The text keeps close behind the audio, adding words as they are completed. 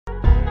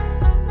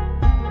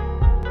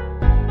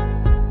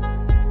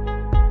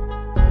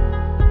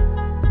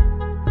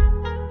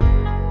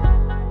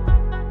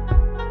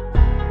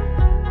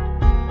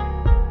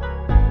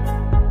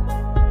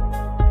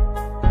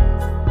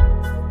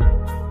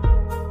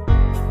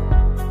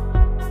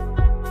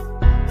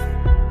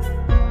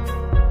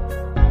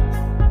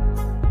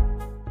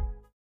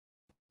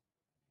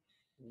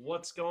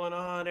What's going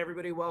on,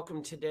 everybody?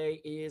 Welcome.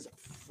 Today is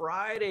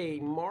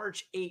Friday,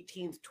 March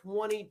 18th,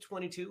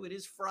 2022. It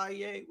is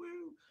Friday.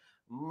 Woo!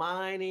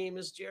 My name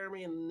is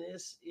Jeremy, and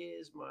this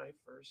is my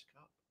first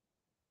cup.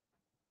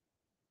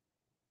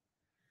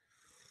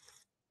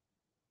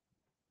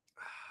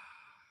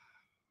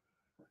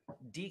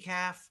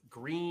 Decaf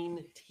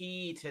green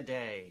tea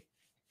today.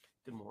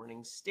 Good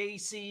morning,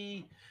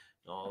 Stacy.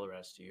 All the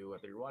rest of you,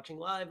 whether you're watching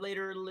live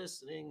later or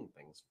listening,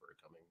 thanks for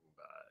coming by.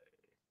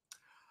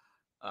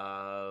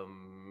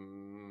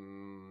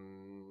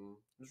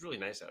 It was really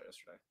nice out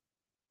yesterday.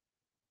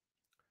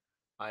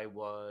 I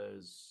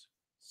was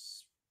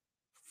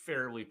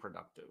fairly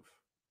productive.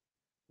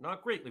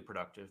 Not greatly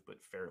productive,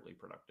 but fairly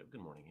productive.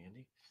 Good morning,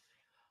 Andy.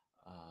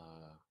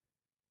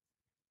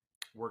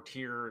 Worked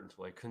here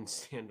until I couldn't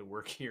stand to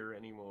work here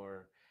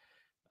anymore.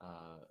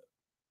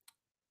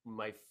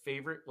 My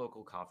favorite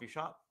local coffee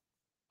shop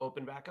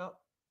opened back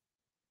up.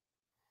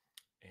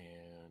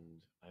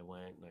 And I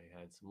went and I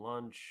had some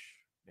lunch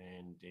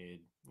and did,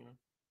 a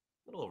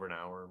little over an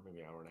hour, maybe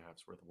an hour and a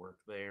half's worth of work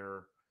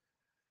there.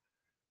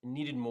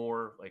 Needed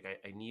more. Like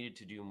I needed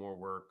to do more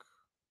work,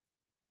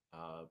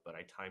 but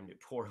I timed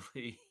it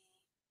poorly.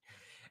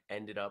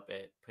 Ended up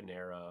at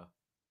Panera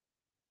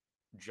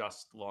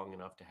just long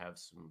enough to have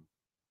some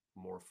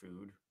more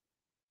food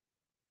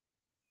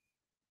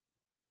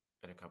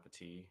and a cup of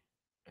tea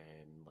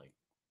and like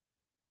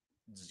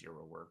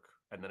zero work.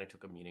 And then I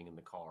took a meeting in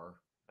the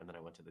car and then I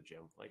went to the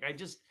gym.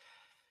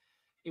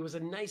 It was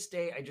a nice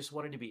day. I just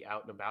wanted to be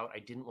out and about. I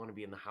didn't want to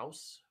be in the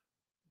house.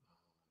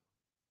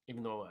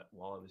 Even though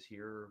while I was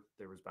here,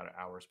 there was about an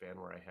hour span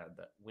where I had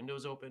the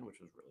windows open, which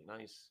was really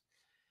nice.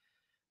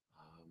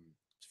 I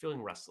was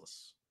feeling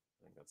restless.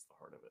 I think that's the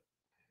heart of it.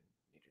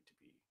 I needed to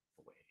be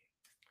away.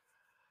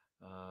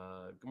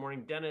 Good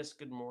morning, Dennis.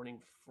 Good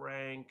morning,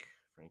 Frank.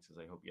 Frank says,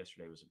 I hope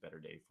yesterday was a better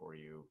day for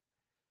you.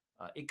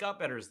 It got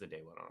better as the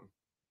day went on.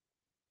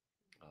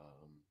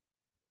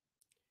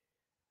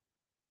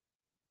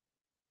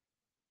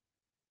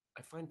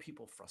 I find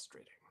people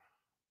frustrating.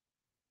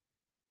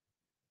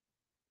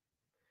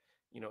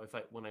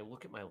 When I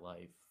look at my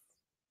life,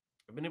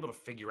 I've been able to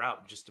figure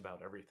out just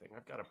about everything.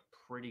 I've got a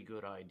pretty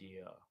good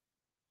idea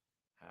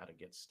how to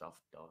get stuff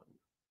done.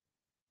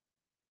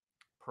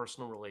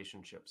 Personal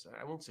relationships,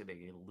 I won't say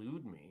they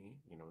elude me.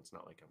 It's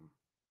not like I'm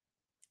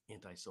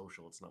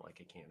antisocial. It's not like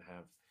I can't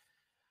have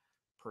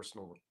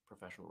personal,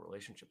 professional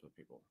relationships with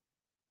people.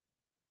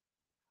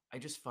 I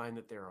just find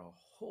that there are a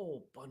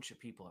whole bunch of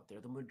people out there.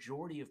 The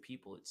majority of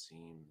people, it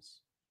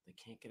seems, they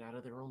can't get out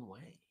of their own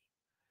way.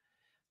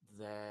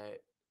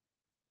 That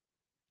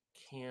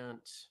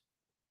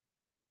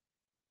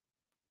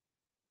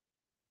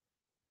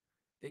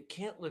they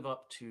can't live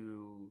up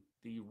to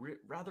the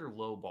rather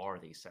low bar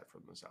they set for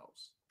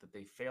themselves, that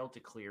they fail to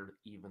clear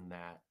even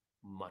that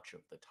much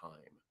of the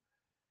time.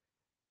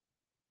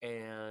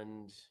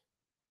 And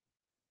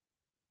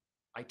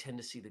I tend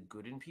to see the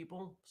good in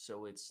people,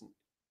 so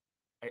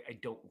I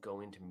don't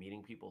go into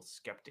meeting people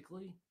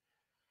skeptically.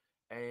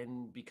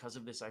 And because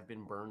of this, I've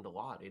been burned a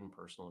lot in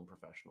personal and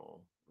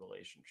professional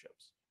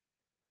relationships.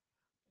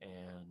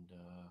 And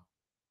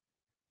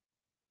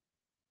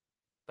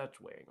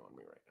that's weighing on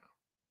me right now.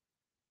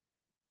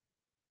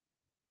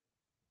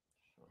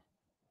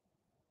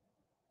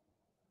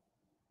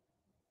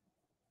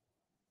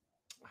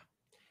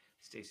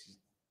 Stacy,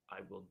 I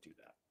will do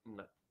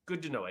that.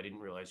 Good to know. I didn't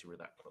realize you were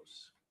that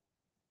close.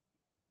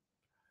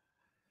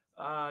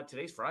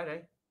 Today's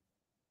Friday.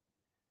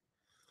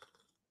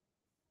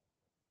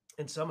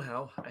 And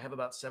somehow I have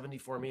about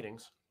 74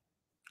 meetings.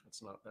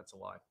 That's a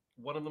lie.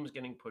 One of them is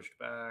getting pushed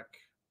back.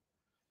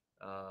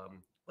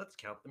 Let's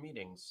count the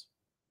meetings.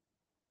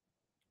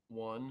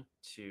 1,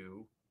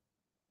 2,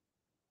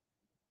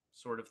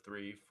 sort of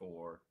 3,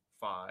 4,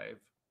 5,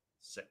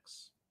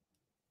 6.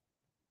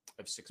 I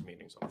have 6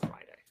 meetings on a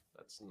Friday.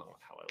 That's not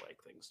how I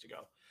like things to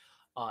go.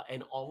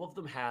 And all of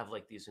them have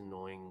like these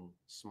annoying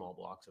small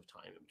blocks of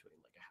time in between,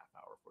 like a half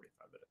hour,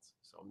 45 minutes.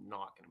 So I'm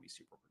not going to be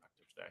super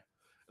productive today.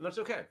 And that's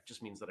okay. It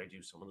just means that I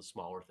do some of the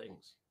smaller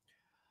things.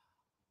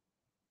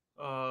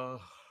 I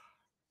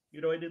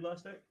did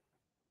last night?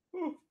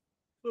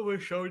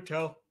 Show and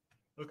tell.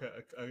 Okay,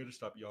 I gotta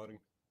stop yawning.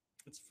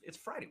 It's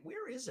Friday.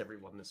 Where is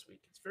everyone this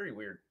week? It's very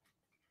weird.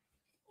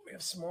 We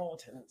have small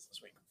attendance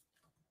this week.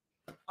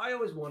 I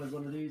always wanted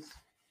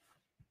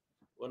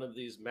one of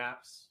these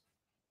maps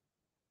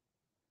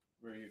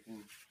where you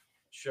can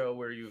show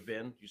where you've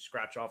been. You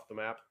scratch off the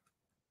map.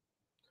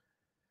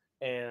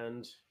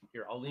 And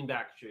here, I'll lean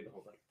back to show you the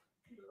whole thing.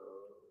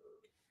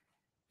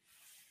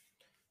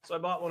 So I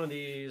bought one of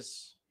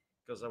these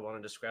because I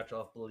wanted to scratch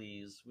off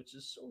Belize, which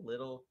is so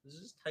little. This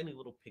is a tiny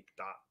little pink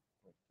dot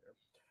right there.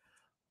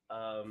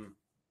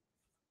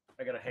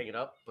 I gotta hang it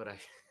up, but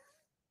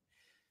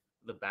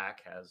the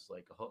back has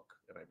like a hook,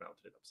 and I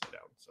mounted it upside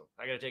down. So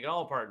I gotta take it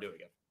all apart and do it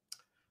again.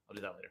 I'll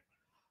do that later.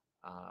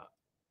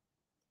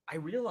 I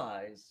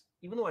realize,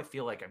 even though I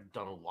feel like I've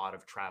done a lot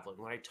of traveling,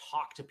 when I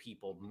talk to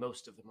people,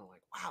 most of them are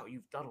like, wow,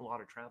 you've done a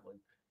lot of traveling.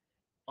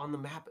 On the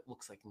map, it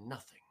looks like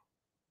nothing.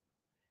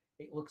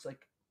 It looks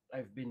like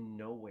I've been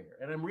nowhere.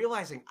 And I'm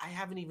realizing I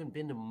haven't even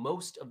been to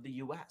most of the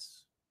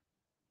US.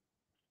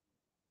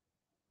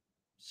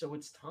 So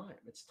it's time.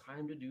 It's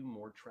time to do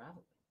more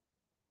traveling.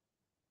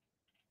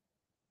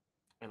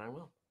 And I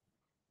will.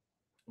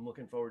 I'm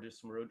looking forward to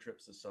some road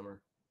trips this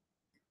summer.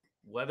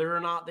 Whether or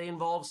not they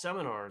involve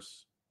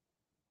seminars,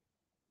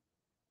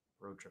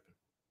 road tripping.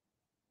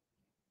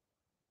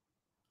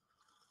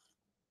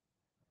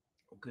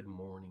 Good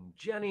morning,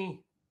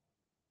 Jenny.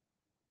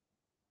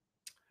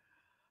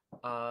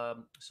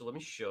 So let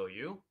me show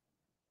you.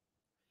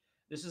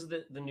 This is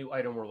the new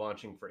item we're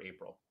launching for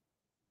April.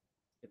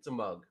 It's a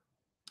mug.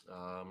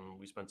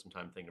 We spent some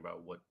time thinking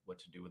about what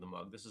to do with a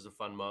mug. This is a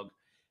fun mug,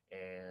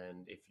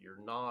 and if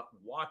you're not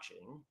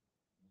watching,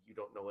 you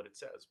don't know what it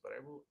says. But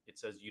I will. It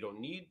says you don't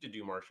need to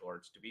do martial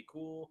arts to be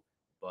cool,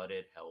 but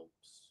it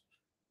helps.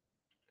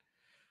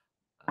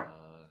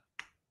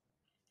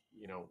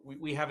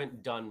 We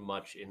haven't done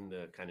much in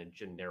the kind of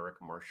generic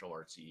martial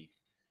artsy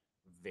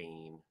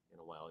vein in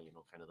a while.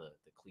 Kind of the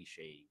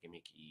cliche,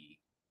 gimmicky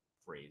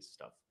phrase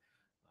stuff.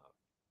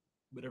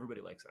 But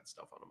everybody likes that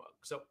stuff on a mug.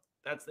 So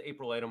that's the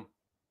April item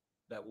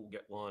that will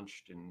get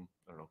launched in,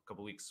 I don't know, a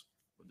couple weeks.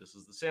 But this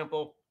is the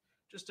sample,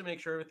 just to make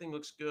sure everything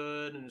looks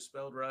good and is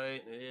spelled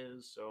right, and it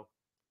is. So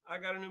I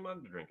got a new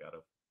mug to drink out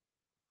of.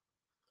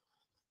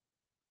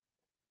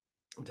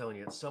 I'm telling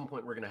you, at some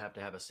point we're going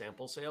to have a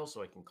sample sale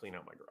so I can clean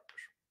out my garage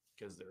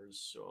because there's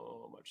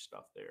so much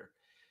stuff there.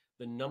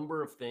 The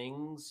number of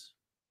things,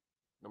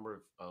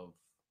 number of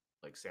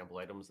like sample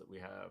items that we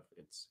have,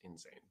 it's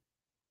insane.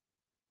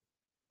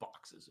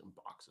 Boxes and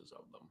boxes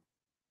of them.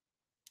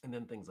 And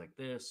then things like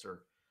this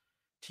or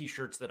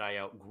t-shirts that I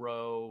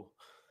outgrow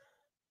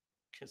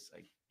because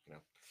I,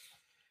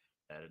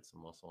 added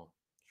some muscle.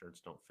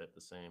 Shirts don't fit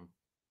the same.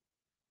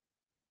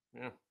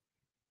 Yeah.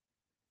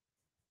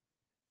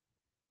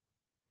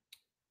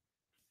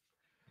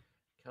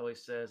 Kelly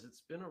says,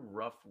 it's been a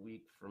rough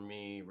week for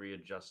me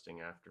readjusting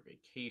after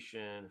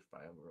vacation.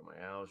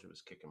 Fibromyalgia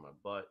was kicking my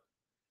butt,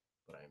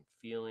 but I'm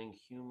feeling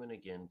human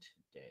again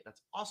today.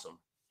 That's awesome.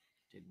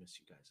 Did miss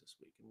you guys this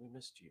week, and we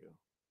missed you.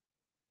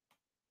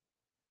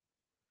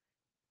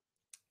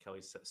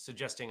 Kelly says,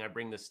 suggesting I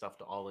bring this stuff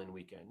to All In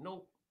Weekend.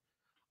 Nope.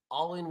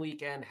 All In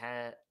Weekend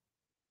had...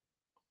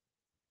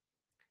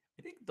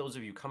 I think those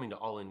of you coming to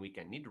All In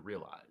Weekend need to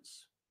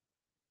realize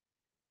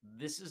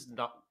this is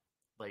not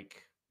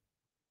like...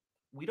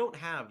 We don't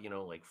have,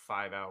 like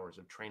 5 hours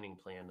of training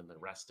planned and the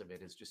rest of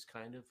it is just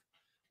kind of,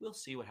 we'll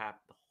see what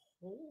happens.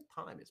 The whole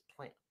time is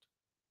planned.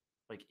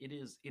 Like it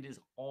is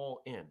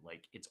all in,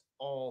 like it's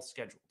all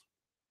scheduled.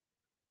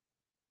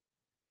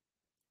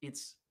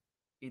 It's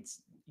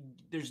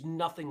there's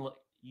nothing like,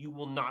 you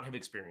will not have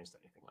experienced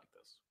anything like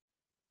this.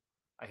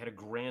 I had a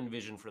grand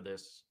vision for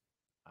this.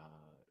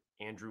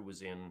 Andrew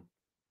was in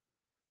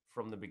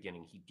from the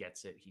beginning. He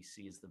gets it. He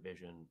sees the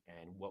vision,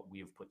 and what we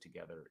have put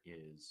together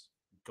is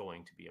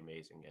going to be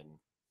amazing. And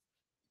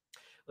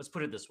let's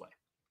put it this way.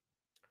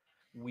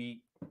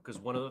 Because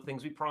one of the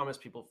things we promised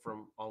people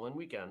from All In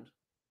Weekend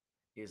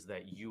is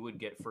that you would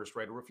get first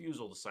right of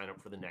refusal to sign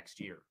up for the next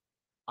year.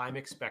 I'm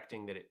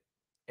expecting that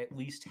at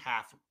least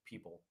half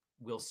people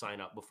will sign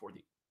up before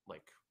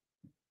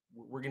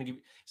we're going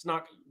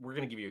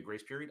to give you a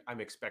grace period. I'm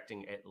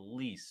expecting at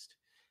least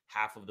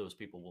half of those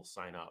people will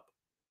sign up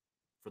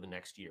for the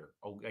next year,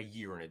 a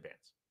year in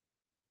advance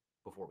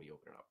before we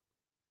open it up.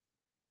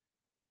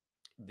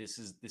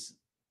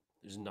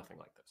 There's nothing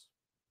like this.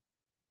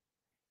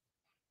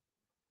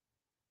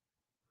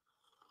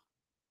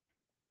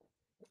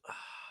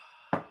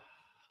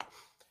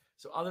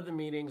 So other than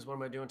meetings, what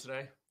am I doing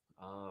today?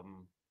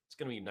 It's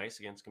going to be nice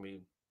again. It's going to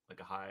be like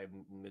a high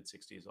mid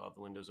 60s. I'll have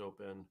the windows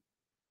open.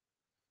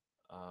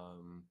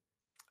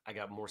 I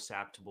got more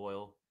sap to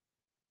boil.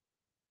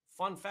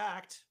 Fun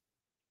fact.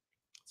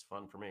 It's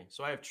fun for me.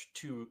 So I have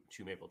two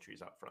maple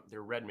trees out front.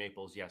 They're red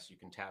maples. Yes, you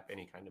can tap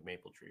any kind of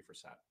maple tree for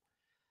sap.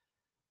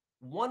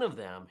 One of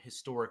them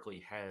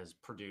historically has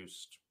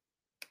produced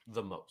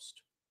the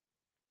most,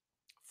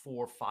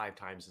 4 or 5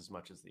 times as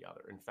much as the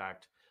other. In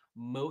fact,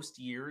 most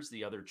years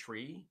the other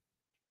tree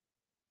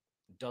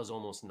does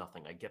almost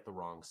nothing. I get the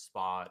wrong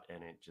spot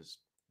and it's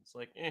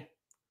like,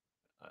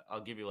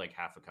 I'll give you like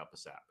half a cup of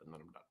sap and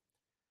then I'm done.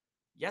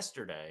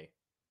 Yesterday,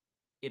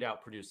 it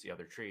outproduced the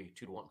other tree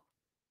 2-1.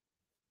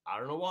 I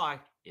don't know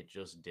why, it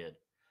just did.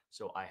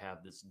 So I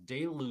have this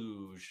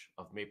deluge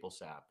of maple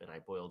sap, and I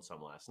boiled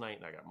some last night,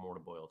 and I got more to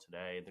boil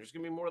today. And there's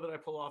going to be more that I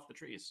pull off the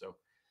trees. So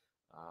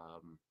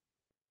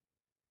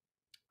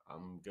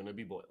I'm going to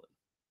be boiling.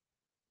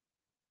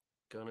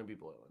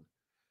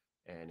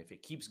 And if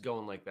it keeps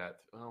going like that,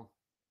 well,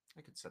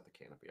 I could set the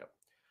canopy up.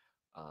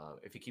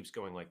 If it keeps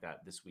going like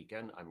that this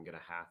weekend, I'm going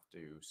to have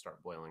to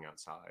start boiling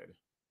outside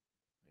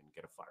and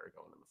get a fire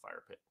going in the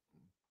fire pit.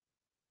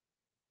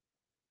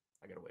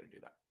 I got a way to do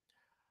that.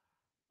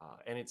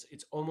 And it's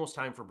almost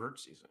time for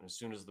birch season. As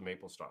soon as the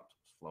maple stops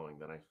flowing,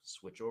 then I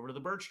switch over to the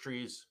birch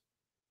trees.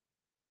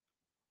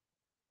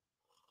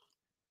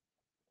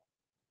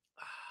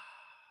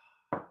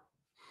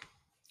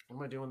 What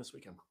am I doing this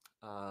weekend?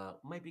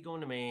 Might be going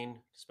to Maine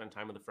to spend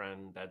time with a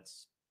friend.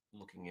 That's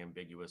looking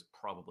ambiguous.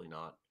 Probably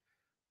not.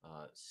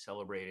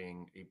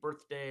 Celebrating a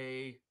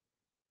birthday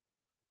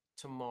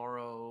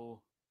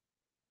tomorrow.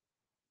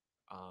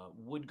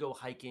 Would go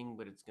hiking,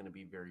 but it's going to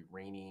be very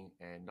rainy.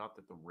 And not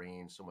that the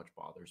rain so much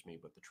bothers me,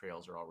 but the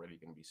trails are already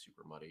going to be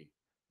super muddy.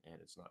 And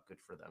it's not good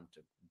for them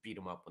to beat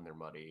them up when they're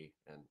muddy.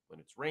 And when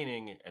it's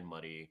raining and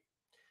muddy,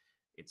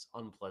 it's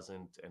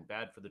unpleasant and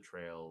bad for the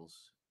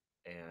trails.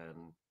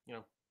 And,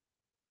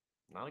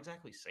 not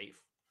exactly safe.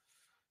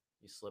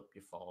 You slip,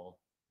 you fall.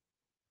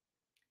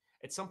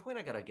 At some point,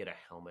 I gotta get a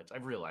helmet.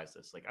 I've realized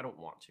this. Like, I don't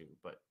want to,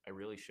 but I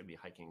really should be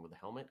hiking with a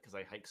helmet because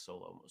I hike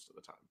solo most of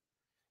the time.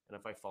 And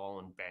if I fall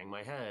and bang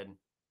my head,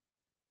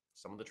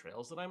 some of the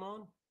trails that I'm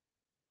on,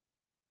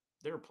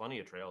 there are plenty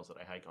of trails that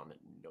I hike on that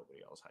nobody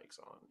else hikes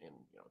on in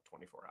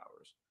 24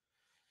 hours.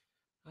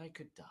 I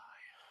could die,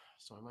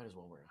 so I might as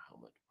well wear a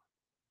helmet.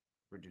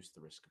 Reduce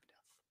the risk of death.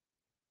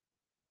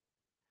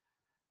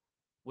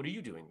 What are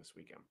you doing this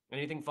weekend?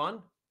 Anything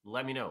fun?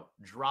 Let me know.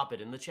 Drop it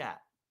in the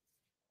chat.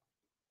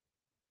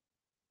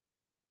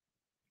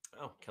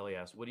 Oh, Kelly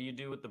asked, what do you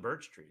do with the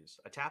birch trees?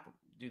 I tap them.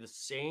 Do the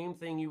same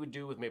thing you would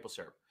do with maple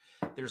syrup.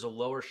 There's a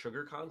lower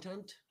sugar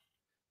content,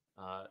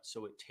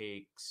 so it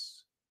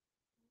takes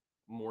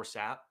more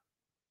sap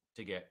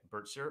to get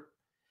birch syrup.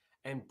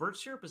 And birch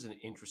syrup is an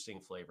interesting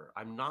flavor.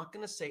 I'm not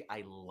going to say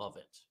I love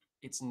it.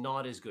 It's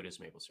not as good as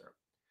maple syrup.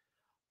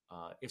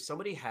 If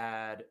somebody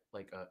had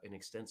like an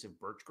extensive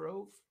birch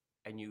grove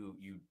and you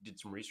did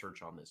some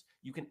research on this,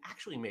 you can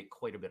actually make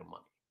quite a bit of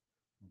money.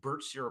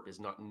 Birch syrup is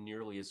not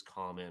nearly as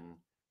common.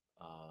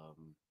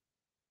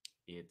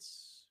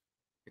 It's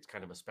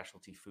kind of a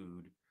specialty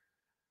food.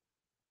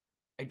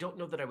 I don't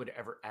know that I would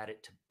ever add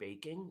it to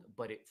baking,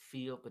 but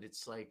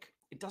it's like,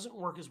 it doesn't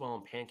work as well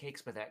on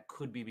pancakes, but that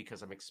could be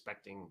because I'm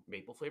expecting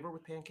maple flavor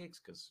with pancakes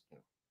because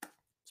I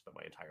spent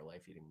my entire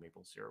life eating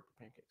maple syrup with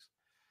pancakes.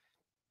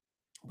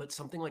 But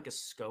something like a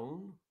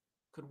scone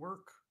could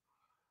work.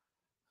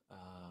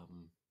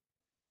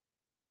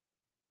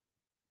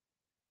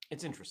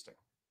 It's interesting.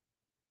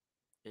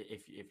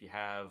 If you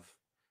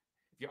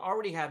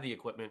already have the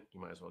equipment,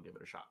 you might as well give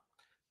it a shot.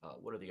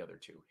 What are the other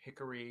two?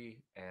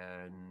 Hickory,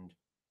 and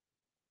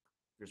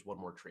there's one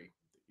more tree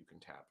that you can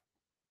tap.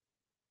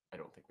 I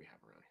don't think we have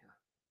around here.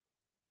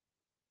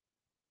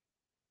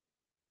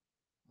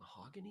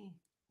 Mahogany?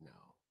 No.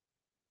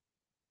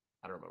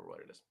 I don't remember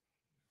what it is.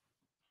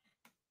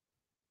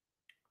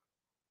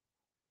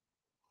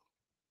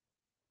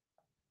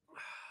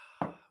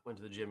 Went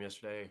to the gym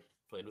yesterday,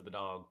 played with the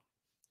dog.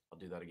 I'll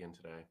do that again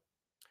today.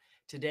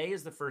 Today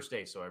is the first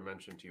day. So I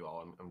mentioned to you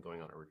all, I'm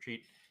going on a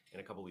retreat in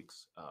a couple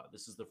weeks.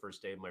 This is the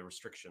first day of my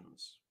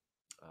restrictions.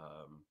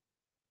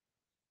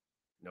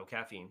 No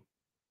caffeine,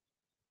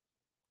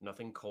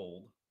 nothing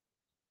cold,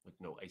 like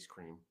no ice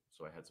cream.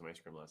 So I had some ice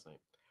cream last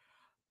night.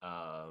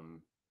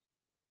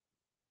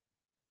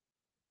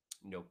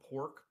 No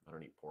pork. I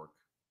don't eat pork.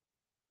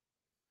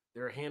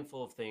 There are a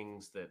handful of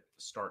things that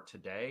start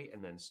today,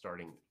 and then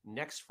starting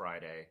next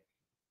Friday,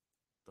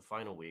 the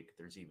final week,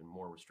 there's even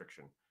more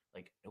restriction,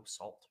 like no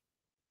salt.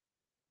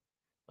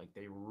 Like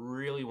they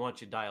really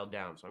want you dialed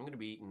down. So I'm going to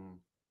be eating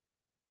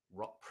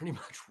pretty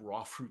much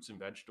raw fruits and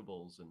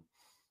vegetables and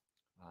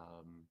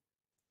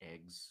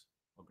eggs.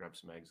 I'll grab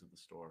some eggs at the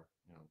store,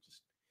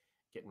 just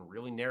getting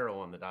really narrow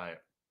on the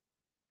diet.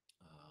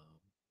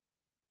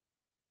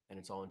 And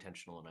it's all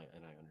intentional, and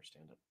I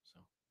understand it. So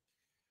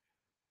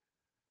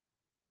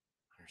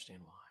I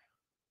understand why.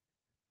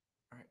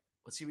 All right,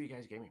 let's see what you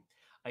guys gave me.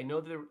 I know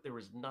there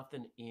was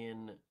nothing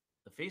in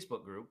the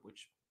Facebook group,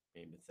 which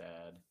made me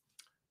sad.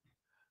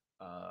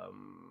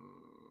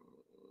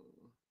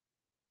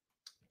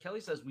 Kelly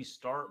says we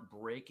start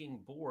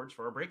breaking boards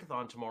for our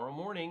breakathon tomorrow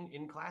morning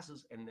in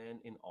classes and then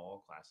in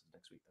all classes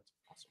next week. That's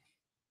awesome.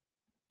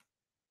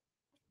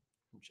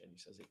 Jenny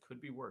says it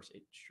could be worse.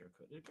 It sure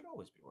could. It could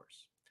always be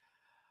worse.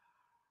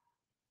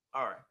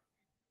 All right.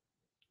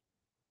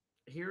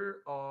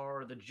 Here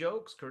are the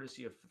jokes,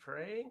 courtesy of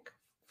Frank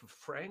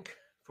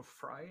for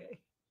Friday.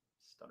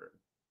 Stuttered.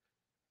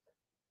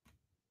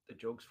 The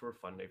jokes for a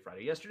Fun Day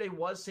Friday. Yesterday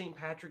was St.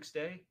 Patrick's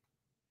Day.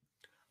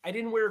 I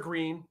didn't wear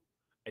green.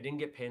 I didn't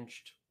get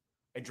pinched.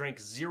 I drank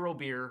 0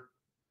 beer.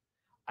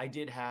 I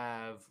did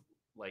have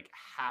like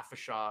half a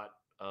shot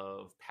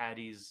of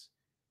Paddy's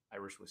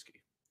Irish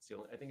whiskey.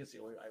 I think it's the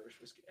only Irish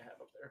whiskey I have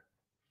up there.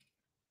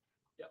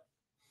 Yep.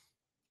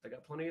 I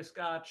got plenty of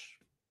scotch,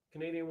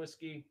 Canadian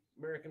whiskey,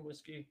 American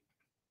whiskey.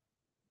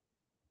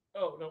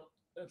 Oh, no.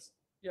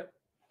 Yep.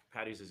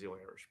 Paddy's is the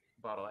only Irish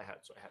bottle I had,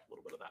 so I had a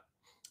little bit of that.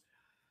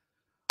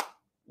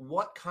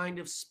 What kind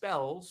of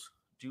spells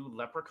do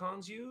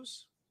leprechauns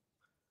use?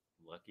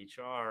 Lucky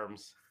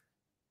Charms.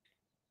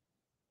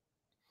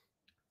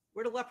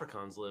 Where do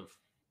leprechauns live?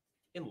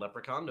 In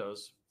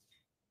leprechaundos.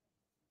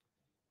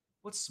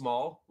 What's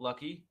small,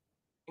 lucky,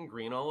 and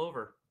green all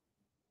over?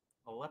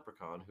 A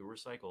leprechaun who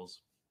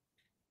recycles.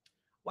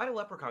 Why do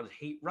leprechauns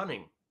hate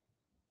running?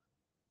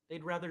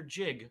 They'd rather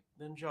jig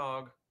than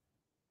jog.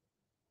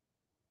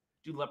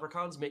 Do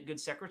leprechauns make good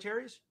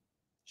secretaries?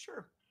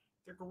 Sure,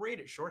 they're great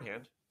at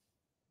shorthand.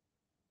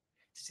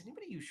 Does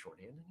anybody use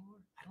shorthand anymore?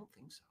 I don't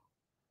think so.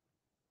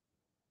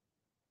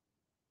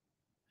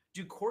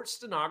 Do court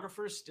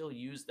stenographers still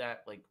use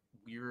that like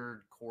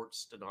weird court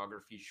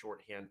stenography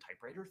shorthand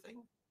typewriter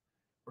thing?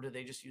 Or do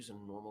they just use a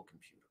normal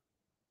computer?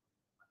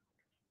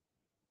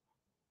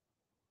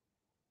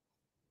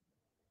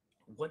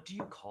 What do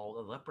you call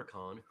a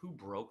leprechaun who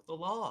broke the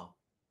law?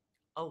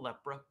 A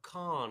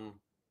leprechaun.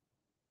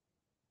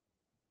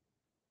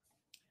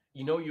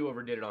 You know you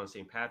overdid it on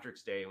St.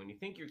 Patrick's Day. When you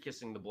think you're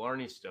kissing the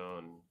Blarney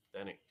Stone,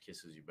 then it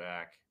kisses you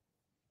back.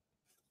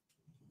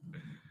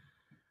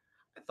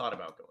 I thought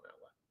about going out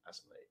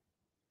last night,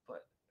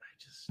 but I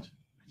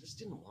just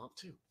didn't want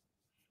to.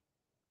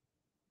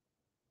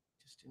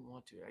 Just didn't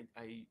want to.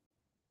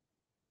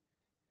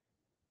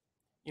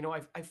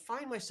 I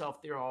find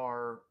myself there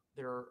are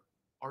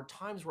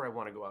times where I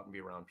want to go out and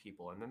be around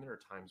people, and then there are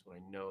times when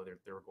I know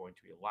there are going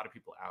to be a lot of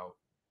people out,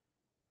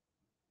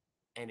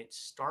 and it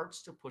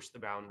starts to push the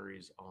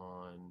boundaries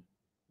on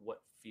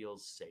what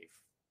feels safe.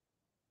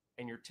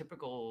 And your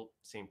typical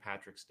St.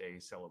 Patrick's Day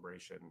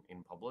celebration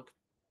in public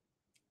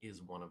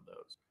is one of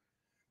those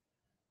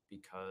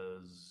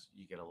because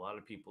you get a lot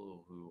of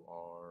people who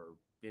are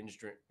binge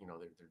drink,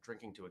 they're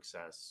drinking to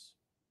excess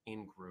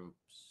in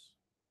groups,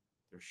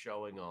 they're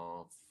showing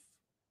off.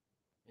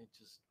 It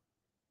just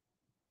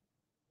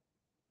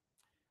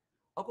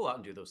I'll go out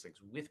and do those things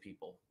with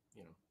people,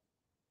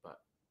 but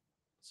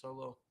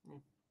solo,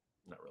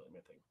 not really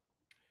my thing.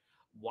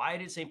 Why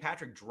did St.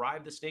 Patrick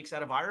drive the snakes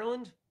out of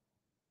Ireland?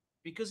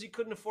 Because he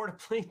couldn't afford a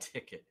plane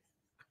ticket.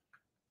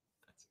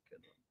 That's a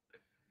good one.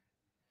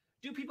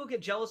 Do people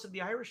get jealous of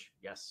the Irish?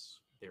 Yes,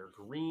 they're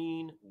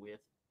green with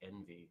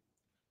envy.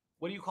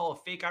 What do you call a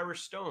fake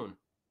Irish stone?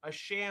 A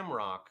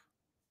shamrock.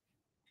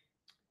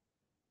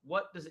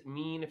 What does it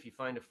mean if you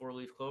find a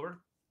four-leaf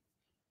clover?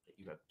 That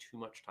you have too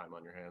much time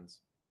on your hands.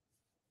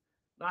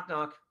 Knock,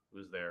 knock.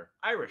 Who's there?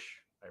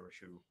 Irish. Irish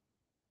who?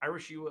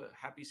 Irish you a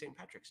happy St.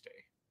 Patrick's Day.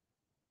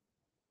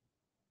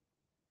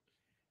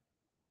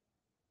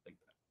 Like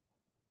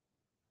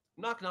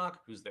that. Knock,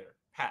 knock. Who's there?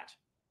 Pat.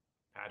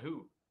 Pat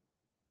who?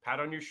 Pat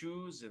on your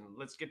shoes and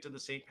let's get to the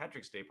St.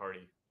 Patrick's Day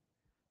party.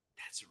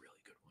 That's a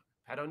really good one.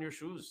 Pat on your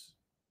shoes.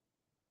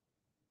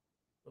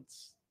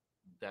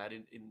 That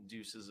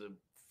induces a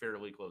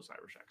fairly close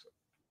Irish accent.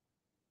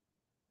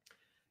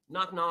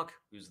 Knock, knock.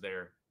 Who's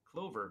there?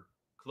 Clover.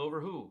 Clover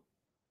who?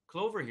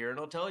 Clover here, and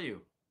I'll tell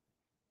you.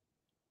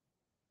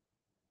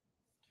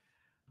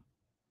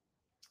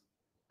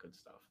 Good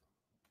stuff.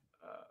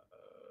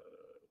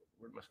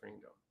 Where'd my screen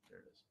go? There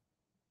it is.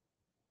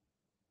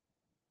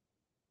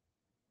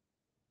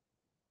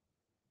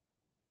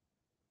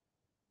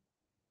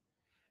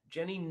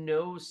 Jenny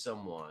knows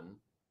someone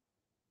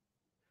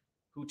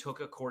who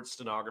took a court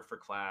stenographer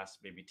class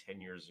maybe 10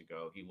 years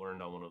ago. He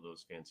learned on one of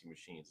those fancy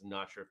machines.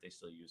 Not sure if they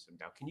still use them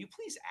now. Can you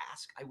please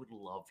ask? I would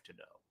love to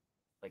know.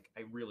 Like,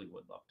 I really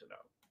would love to know.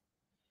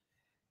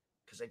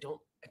 Because I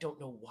don't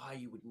know why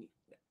you would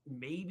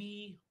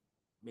need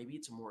maybe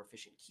it's a more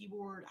efficient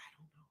keyboard. I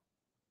don't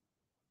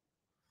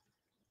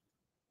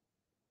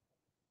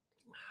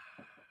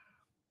know.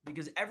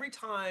 Because every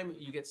time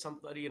you get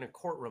somebody in a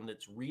courtroom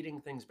that's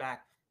reading things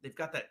back, they've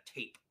got that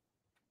tape,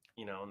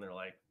 and they're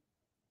like,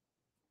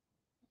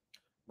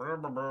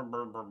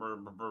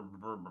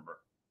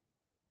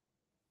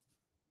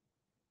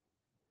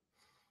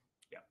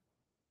 yeah,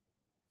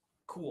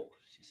 cool.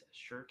 She says,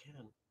 sure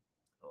can.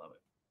 I love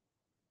it.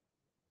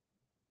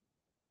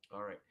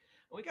 All right.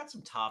 And we got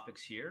some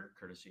topics here,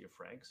 courtesy of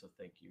Frank. So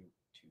thank you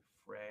to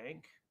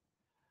Frank.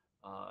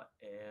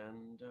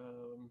 And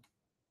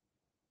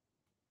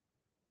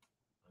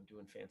I'm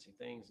doing fancy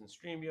things in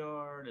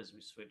StreamYard as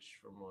we switch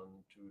from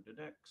one to the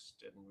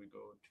next. And we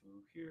go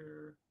to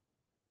here.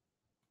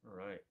 All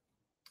right.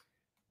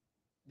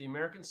 The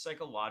American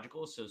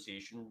Psychological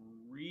Association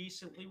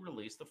recently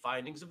released the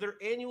findings of their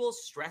annual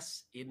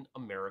Stress in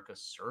America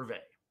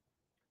survey.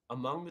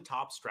 Among the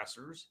top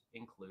stressors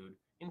include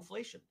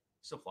inflation,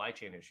 supply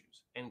chain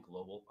issues, and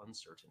global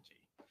uncertainty.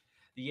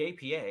 The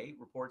APA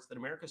reports that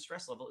America's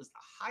stress level is the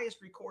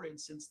highest recorded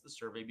since the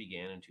survey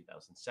began in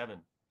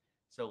 2007.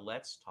 So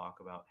let's talk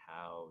about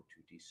how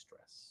to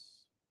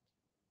de-stress.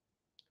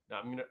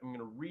 Now, I'm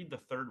gonna read the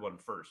third one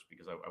first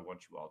because I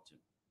want you all to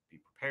be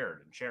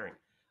prepared and sharing.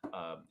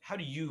 How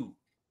do you,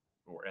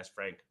 or as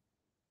Frank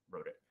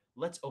wrote it,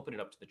 let's open it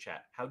up to the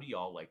chat. How do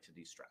y'all like to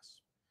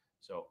de-stress?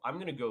 So I'm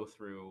going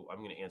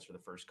to answer the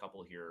first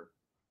couple here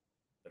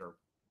that are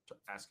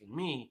asking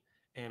me,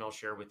 and I'll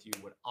share with you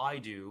what I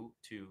do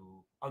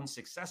to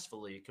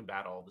unsuccessfully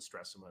combat all the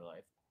stress in my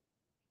life.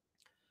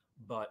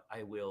 But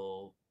I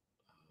will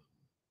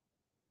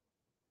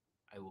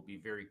be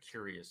very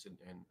curious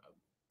and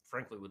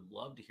frankly would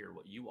love to hear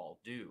what you all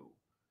do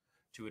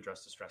to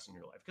address the stress in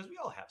your life, because we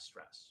all have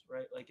stress,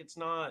 right? Like it's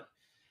not,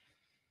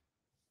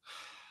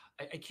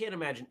 I can't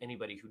imagine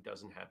anybody who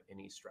doesn't have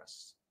any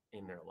stress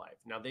in their life.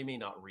 Now, they may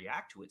not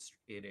react to it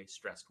in a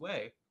stressed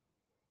way,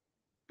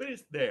 but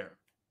it's there.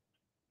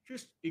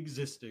 Just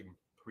existing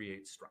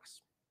creates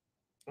stress.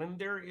 And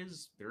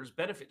there's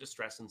benefit to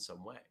stress in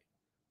some way.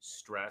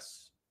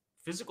 Stress,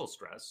 physical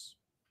stress,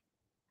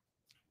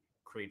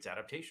 creates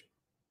adaptation.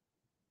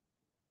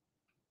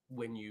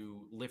 When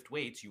you lift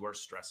weights, you are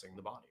stressing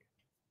the body.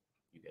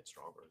 You get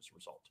stronger as a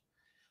result.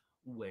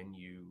 When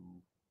you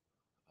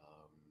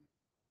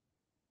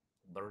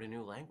learn a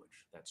new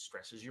language, that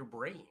stresses your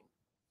brain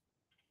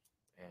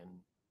and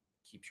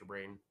keeps your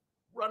brain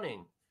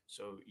running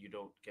so you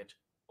don't get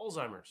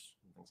Alzheimer's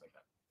and things like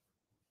that.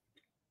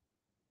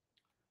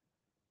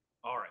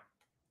 All right.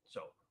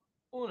 So,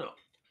 Uno,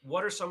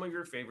 what are some of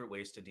your favorite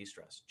ways to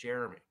de-stress?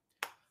 Jeremy.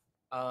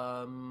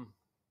 Um,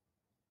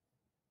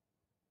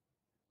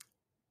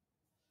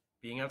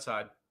 Being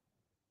outside,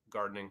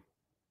 gardening,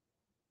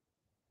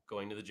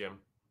 going to the gym,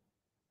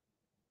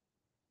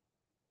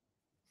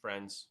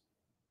 friends,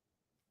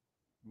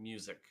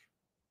 music,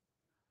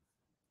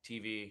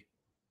 TV,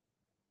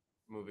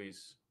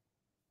 movies,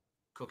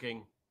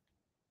 cooking,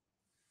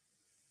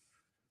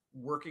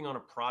 working on a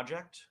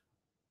project,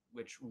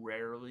 which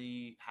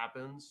rarely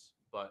happens,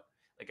 but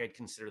like I'd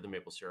consider the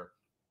maple syrup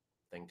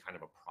thing kind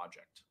of a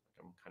project.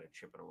 Like I'm kind of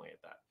chipping away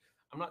at that.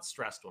 I'm not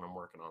stressed when I'm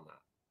working on that.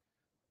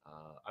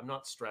 I'm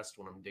not stressed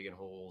when I'm digging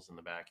holes in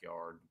the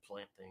backyard to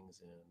plant things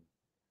in.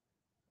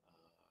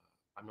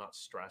 I'm not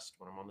stressed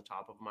when I'm on the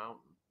top of a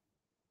mountain.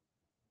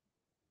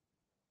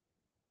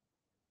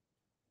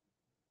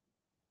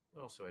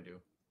 What else do I do?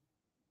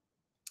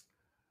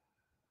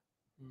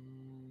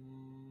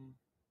 Mm.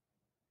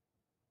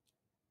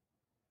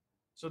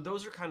 So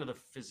those are kind of the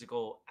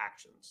physical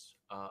actions.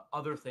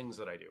 Other things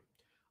that I do.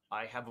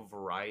 I have a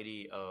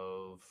variety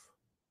of,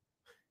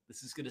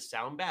 this is going to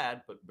sound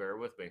bad, but bear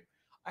with me.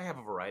 I have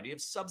a variety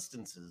of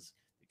substances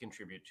that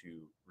contribute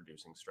to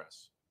reducing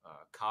stress.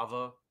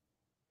 Kava,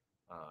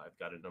 I've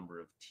got a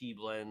number of tea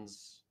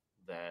blends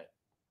that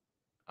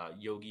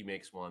Yogi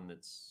makes one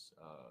that's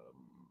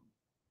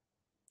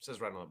says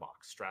right on the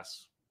box,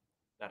 stress.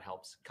 That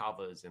helps.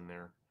 Kava is in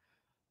there.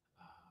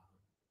 Uh,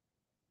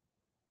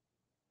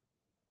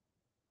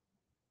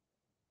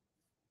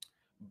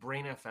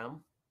 Brain FM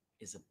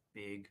is a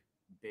big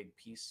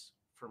piece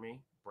for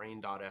me.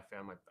 Brain.fm.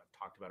 I've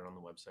talked about it on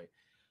the website,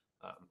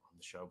 on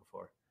the show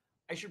before.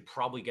 I should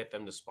probably get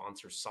them to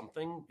sponsor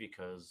something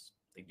because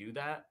they do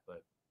that,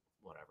 but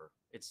whatever.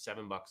 It's $7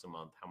 a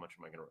month. How much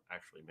am I going to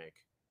actually make?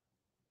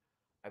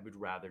 I would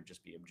rather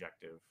just be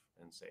objective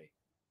and say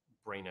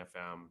Brain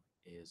FM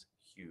is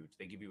huge.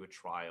 They give you a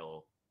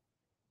trial.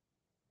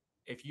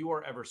 If you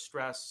are ever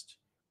stressed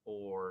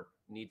or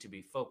need to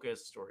be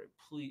focused, or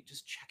please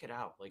just check it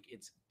out. Like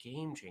it's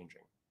game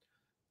changing.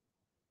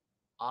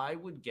 I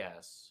would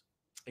guess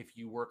if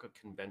you work a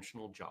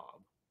conventional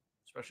job,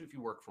 especially if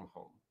you work from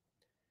home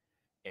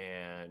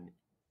and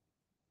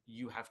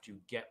you have to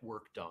get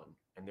work done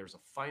and there's a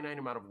finite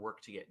amount of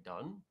work to get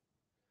done,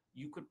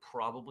 you could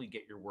probably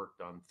get your work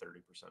done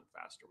 30%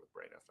 faster with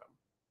Brain FM.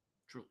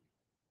 Truly.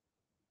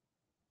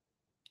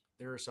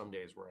 There are some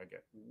days where I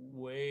get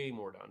way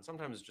more done.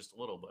 Sometimes it's just a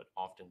little, but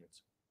often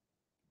it's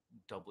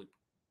doubly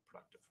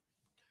productive.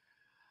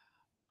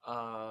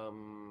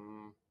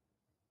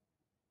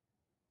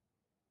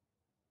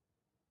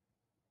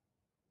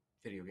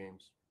 Video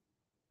games.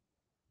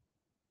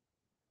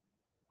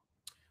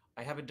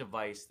 I have a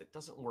device that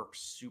doesn't work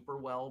super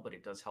well, but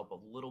it does help a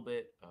little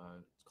bit.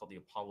 It's called the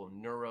Apollo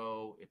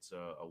Neuro. It's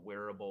a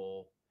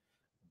wearable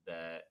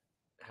that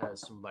has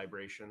some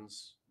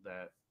vibrations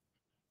that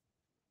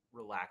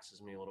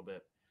relaxes me a little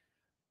bit.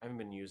 I haven't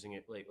been using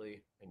it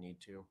lately. I need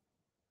to.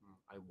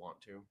 I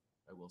want to.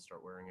 I will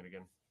start wearing it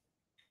again.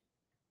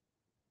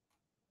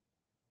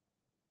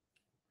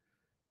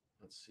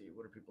 Let's see.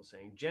 What are people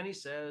saying? Jenny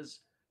says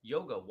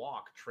yoga,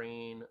 walk,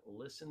 train,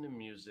 listen to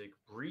music,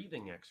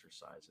 breathing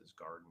exercises,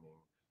 gardening,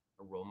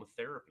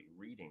 aromatherapy,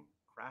 reading,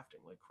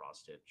 crafting like cross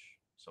stitch,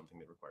 something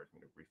that requires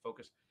me to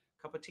refocus,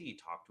 cup of tea,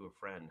 talk to a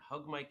friend,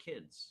 hug my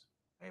kids.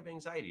 I have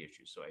anxiety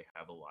issues, so I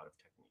have a lot of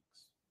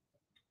techniques.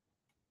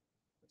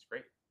 That's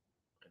great.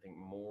 I think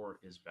more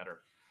is better.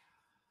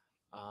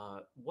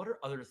 What are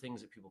other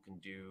things that people can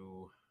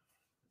do?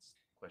 That's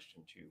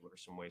question two. What are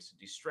some ways to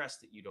de-stress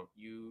that you don't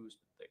use,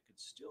 but that could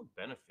still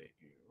benefit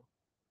you,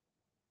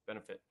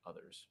 benefit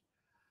others?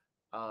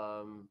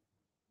 Um,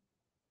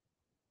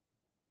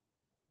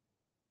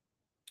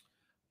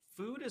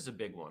 Food is a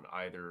big one,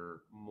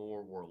 either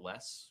more or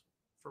less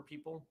for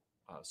people.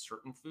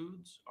 Certain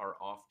foods are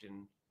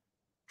often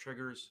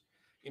triggers.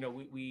 You know,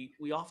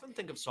 we often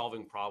think of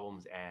solving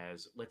problems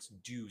as let's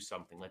do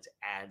something, let's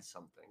add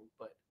something,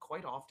 but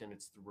quite often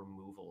it's the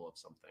removal of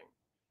something,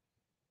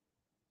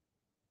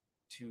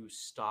 to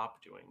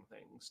stop doing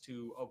things,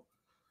 to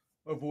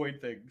avoid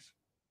things.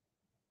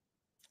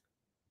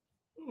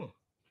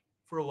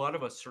 For a lot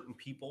of us, certain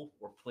people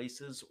or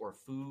places or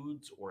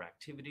foods or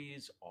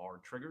activities are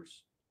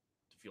triggers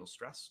to feel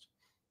stressed.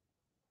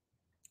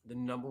 The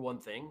number one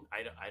thing,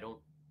 I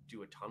don't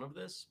do a ton of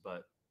this,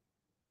 but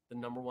the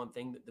number one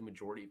thing that the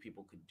majority of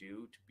people could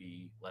do to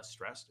be less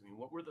stressed, I mean,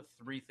 what were the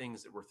three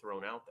things that were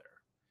thrown out there?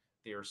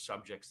 They are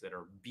subjects that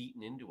are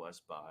beaten into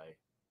us by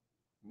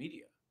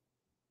media.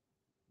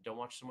 Don't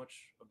watch so much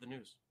of the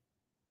news.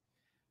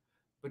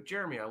 But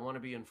Jeremy, I want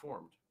to be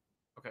informed.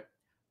 Okay.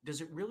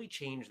 Does it really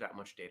change that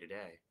much day to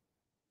day?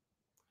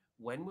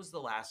 When was the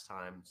last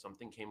time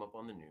something came up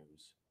on the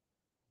news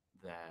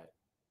that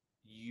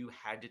you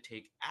had to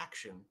take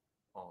action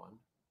on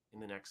in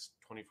the next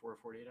 24 or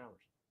 48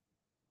 hours?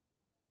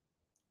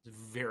 It's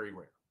very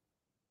rare.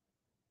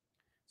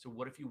 So,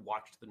 what if you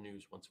watched the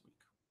news once a week?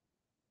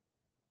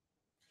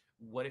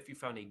 What if you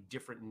found a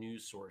different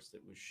news source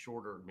that was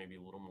shorter, maybe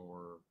a little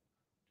more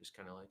just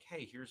kind of like,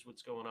 hey, here's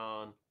what's going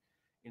on,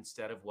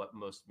 instead of what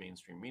most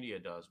mainstream media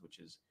does, which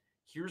is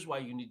here's why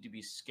you need to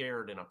be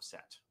scared and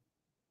upset.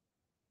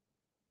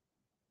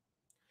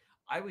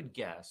 I would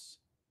guess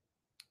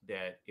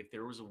that if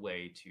there was a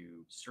way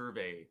to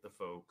survey the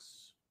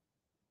folks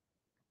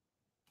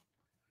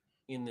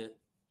in the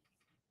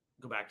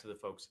go back to the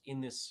folks in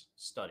this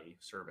study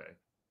survey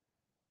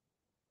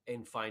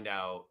and find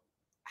out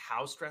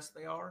how stressed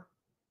they are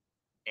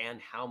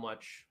and how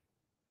much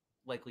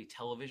likely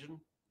television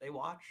they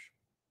watch,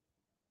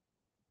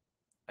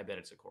 I bet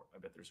there's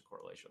a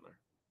correlation there.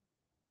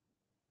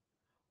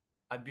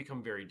 I've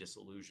become very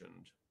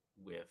disillusioned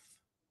with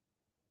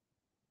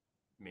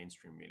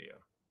mainstream media.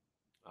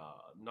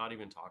 Not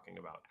even talking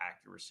about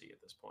accuracy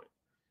at this point,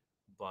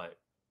 but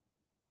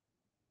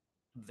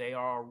they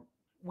are.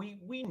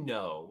 We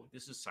know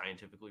this is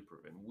scientifically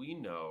proven. We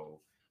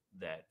know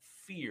that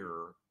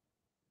fear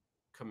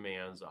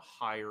commands a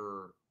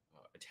higher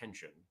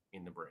attention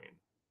in the brain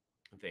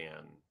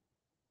than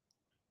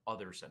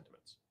other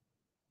sentiments.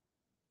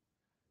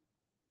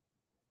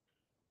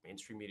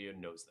 Mainstream media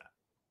knows that.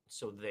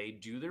 So they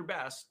do their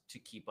best to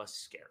keep us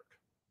scared.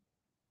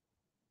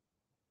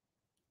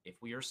 If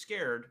we are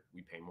scared,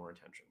 we pay more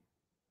attention.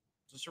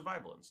 It's a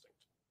survival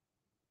instinct.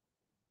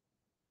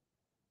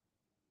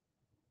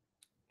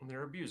 And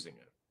they're abusing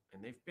it.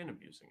 And they've been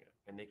abusing it.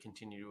 And they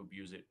continue to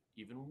abuse it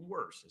even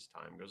worse as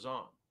time goes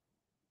on.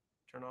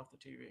 Turn off the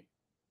TV.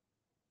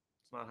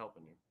 It's not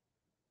helping you.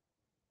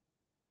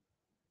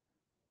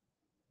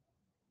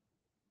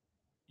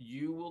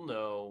 You will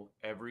know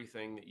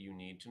everything that you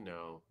need to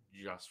know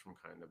just from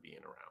kind of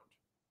being around.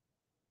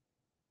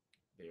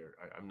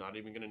 I'm not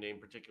even going to name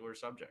particular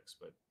subjects,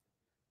 but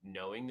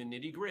knowing the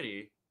nitty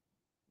gritty,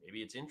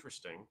 maybe it's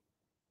interesting.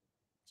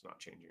 It's not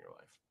changing your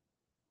life.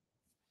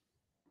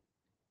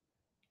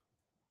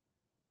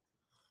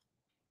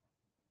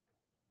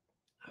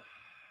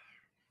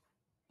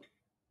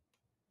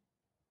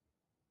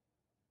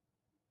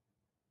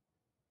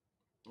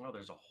 Well,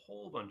 there's a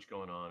whole bunch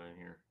going on in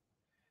here.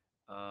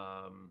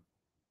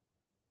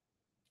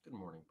 Good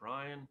morning,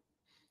 Brian.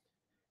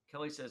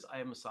 Kelly says, I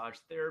have massage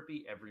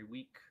therapy every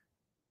week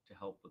to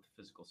help with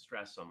physical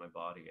stress on my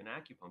body and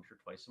acupuncture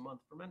twice a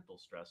month for mental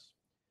stress.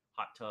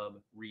 Hot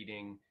tub,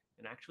 reading,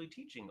 and actually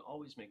teaching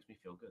always makes me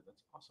feel good.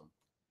 That's awesome.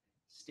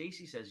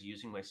 Stacy says,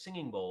 using my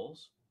singing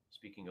bowls,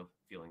 speaking of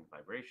feeling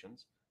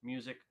vibrations,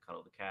 music,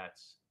 cuddle the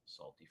cats,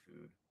 salty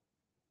food.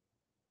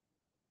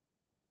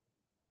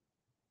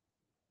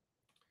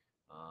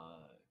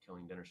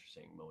 Killing Dennis for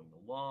saying mowing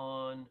the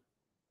lawn,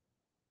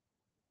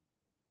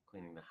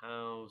 cleaning the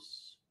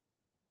house.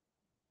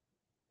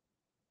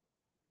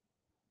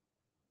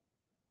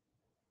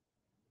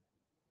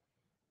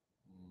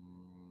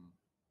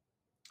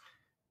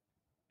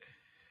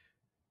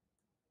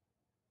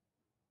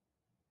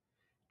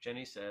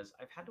 Jenny says,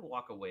 I've had to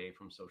walk away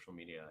from social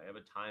media. I have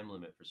a time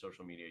limit for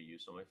social media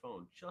use on my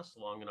phone, just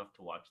long enough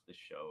to watch this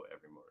show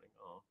every morning.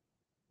 Oh,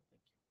 thank you.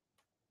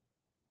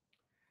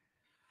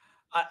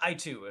 I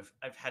too,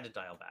 I've had to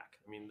dial back.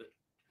 I mean,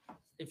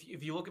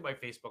 if you look at my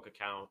Facebook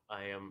account,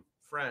 I am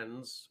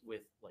friends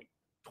with like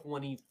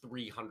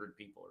 2,300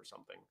 people or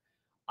something.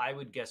 I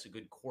would guess a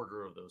good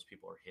quarter of those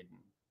people are hidden.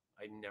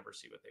 I never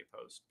see what they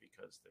post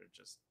because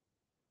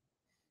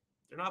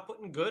they're not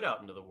putting good out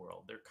into the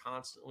world. They're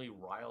constantly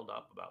riled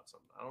up about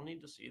something. I don't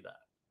need to see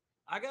that.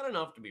 I got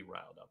enough to be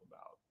riled up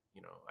about.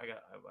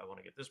 I want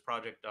to get this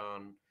project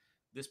done.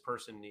 This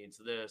person needs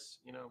this.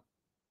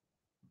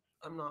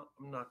 I'm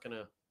not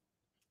gonna.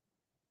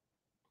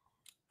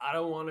 I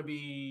don't want to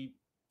be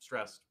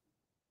stressed.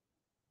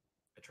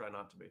 I try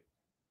not to be.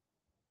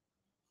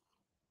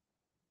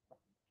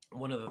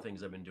 One of the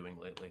things I've been doing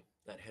lately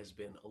that has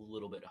been a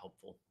little bit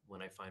helpful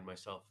when I find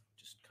myself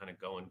just kind of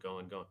going,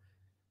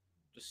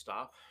 just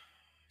stop,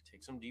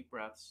 take some deep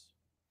breaths,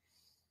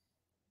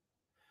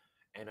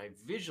 and I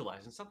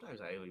visualize, and sometimes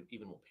I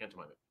even will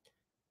pantomime it.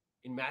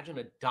 Imagine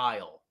a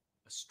dial,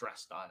 a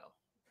stress dial,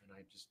 and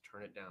I just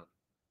turn it down.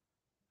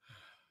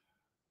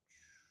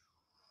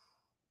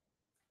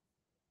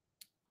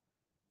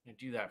 I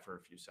do that for a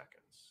few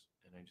seconds,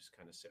 and I just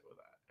kind of sit with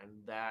that, and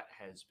that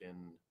has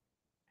been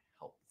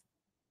helpful.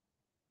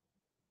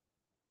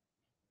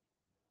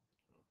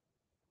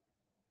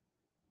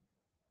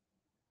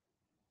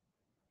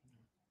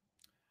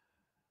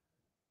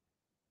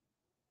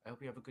 I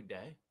hope you have a good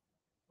day,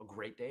 a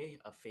great day,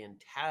 a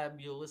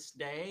fantabulous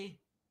day,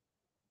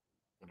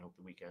 and I hope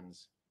the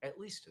weekend's at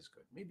least as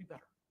good, maybe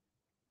better.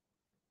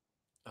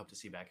 I hope to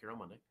see you back here on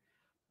Monday.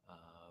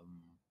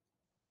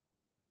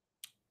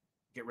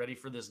 get ready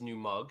for this new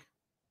mug.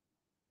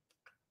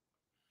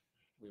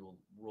 We will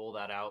roll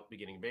that out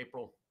beginning of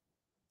April.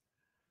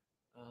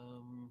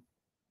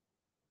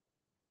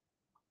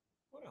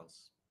 What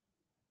else?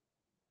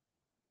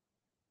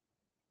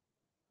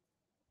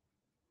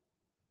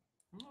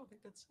 No, I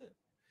think that's it.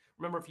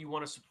 Remember, if you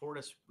want to support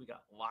us, we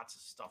got lots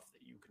of stuff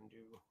that you can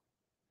do.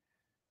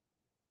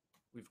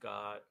 We've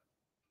got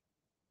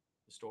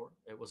the store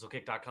at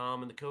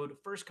whistlekick.com and the code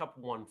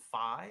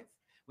FIRSTCUP15.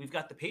 We've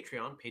got the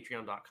Patreon,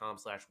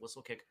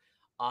 patreon.com/whistlekick.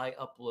 I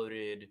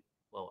uploaded,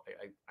 well,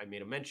 I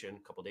made a mention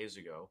a couple days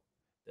ago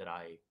that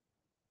I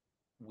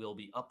will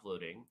be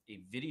uploading a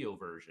video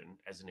version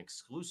as an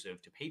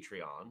exclusive to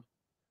Patreon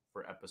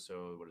for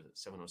episode,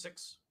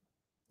 706.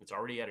 It's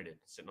already edited,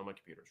 sitting on my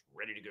computer, it's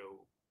ready to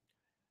go.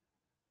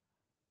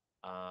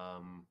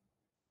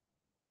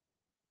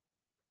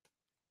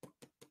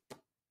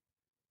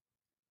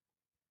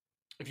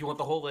 If you want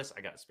the whole list,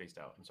 I got it spaced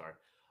out. I'm sorry.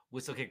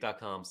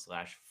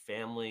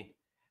 Whistlekick.com/family.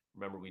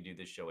 Remember, we do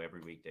this show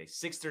every weekday,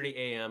 6:30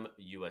 a.m.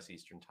 U.S.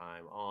 Eastern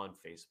Time on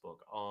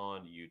Facebook,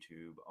 on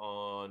YouTube,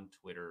 on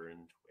Twitter,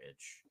 and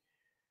Twitch.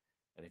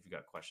 And if you've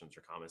got questions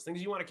or comments,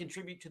 things you want to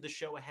contribute to the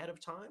show ahead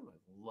of time, I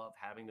love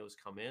having those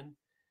come in.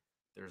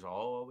 There's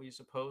always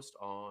a post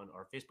on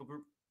our Facebook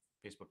group,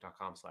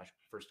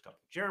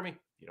 facebook.com/firstcupwithjeremy.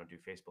 If you don't do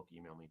Facebook,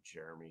 email me,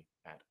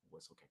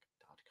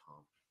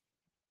 jeremy@whistlekick.com.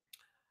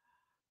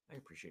 I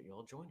appreciate you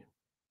all joining.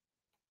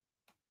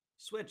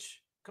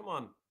 Switch. Come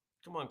on,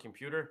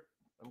 computer.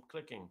 I'm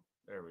clicking.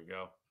 There we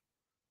go.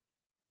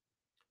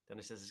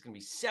 Dennis says it's going to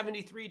be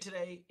 73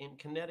 today in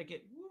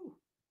Connecticut. Woo.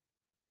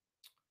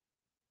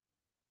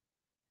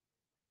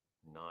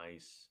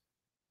 Nice.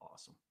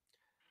 Awesome.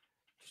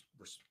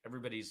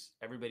 Everybody's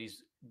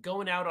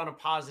going out on a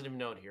positive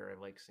note here. I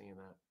like seeing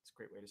that. It's a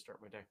great way to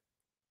start my day.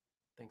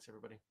 Thanks,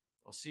 everybody.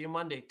 I'll see you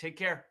Monday. Take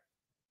care.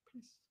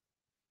 Peace.